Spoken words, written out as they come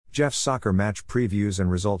Jeff's Soccer Match Previews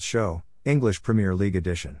and Results Show, English Premier League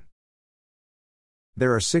Edition.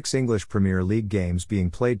 There are 6 English Premier League games being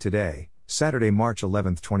played today, Saturday, March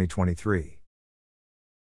 11, 2023.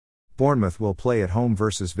 Bournemouth will play at home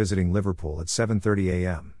versus visiting Liverpool at 7:30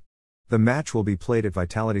 a.m. The match will be played at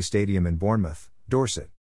Vitality Stadium in Bournemouth, Dorset.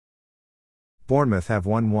 Bournemouth have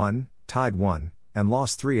won 1, tied 1, and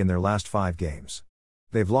lost 3 in their last 5 games.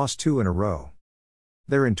 They've lost 2 in a row.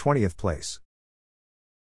 They're in 20th place.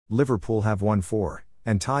 Liverpool have won 4,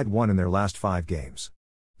 and tied 1 in their last 5 games.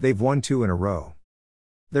 They've won 2 in a row.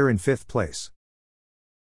 They're in 5th place.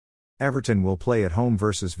 Everton will play at home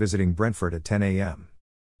versus visiting Brentford at 10 a.m.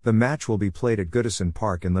 The match will be played at Goodison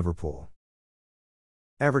Park in Liverpool.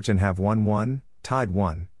 Everton have won 1, tied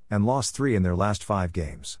 1, and lost 3 in their last 5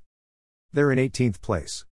 games. They're in 18th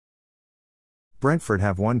place. Brentford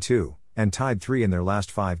have won 2, and tied 3 in their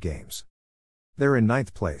last 5 games. They're in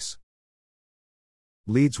 9th place.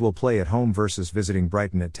 Leeds will play at home versus visiting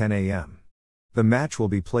Brighton at 10 a.m. The match will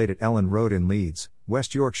be played at Ellen Road in Leeds,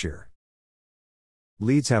 West Yorkshire.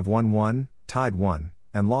 Leeds have won 1, tied 1,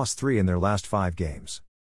 and lost 3 in their last 5 games.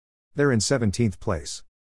 They're in 17th place.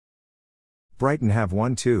 Brighton have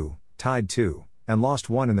won 2, tied 2, and lost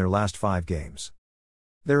 1 in their last 5 games.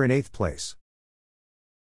 They're in 8th place.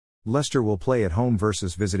 Leicester will play at home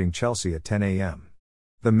versus visiting Chelsea at 10 a.m.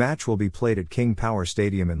 The match will be played at King Power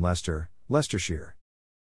Stadium in Leicester, Leicestershire.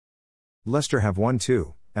 Leicester have won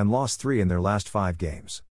 2, and lost 3 in their last 5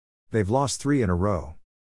 games. They've lost 3 in a row.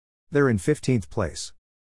 They're in 15th place.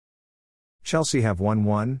 Chelsea have won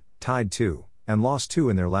 1, tied 2, and lost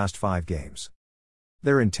 2 in their last 5 games.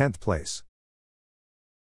 They're in 10th place.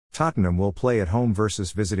 Tottenham will play at home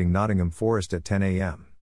versus visiting Nottingham Forest at 10 a.m.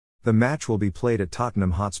 The match will be played at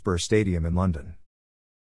Tottenham Hotspur Stadium in London.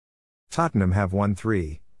 Tottenham have won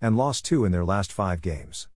 3, and lost 2 in their last 5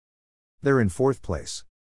 games. They're in 4th place.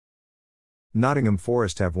 Nottingham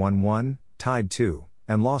Forest have won 1, tied 2,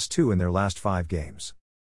 and lost 2 in their last 5 games.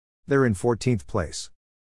 They're in 14th place.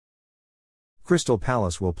 Crystal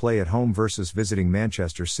Palace will play at home versus visiting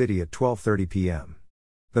Manchester City at 12:30 p.m.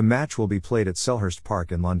 The match will be played at Selhurst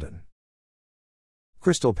Park in London.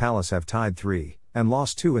 Crystal Palace have tied 3, and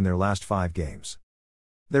lost 2 in their last 5 games.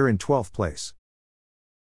 They're in 12th place.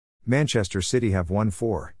 Manchester City have won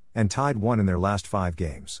 4, and tied 1 in their last 5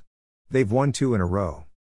 games. They've won 2 in a row.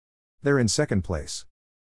 They're in 2nd place.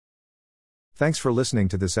 Thanks for listening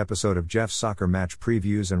to this episode of Jeff's Soccer Match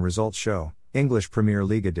Previews and Results Show, English Premier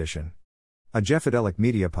League Edition. A Jeffadelic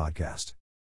Media podcast.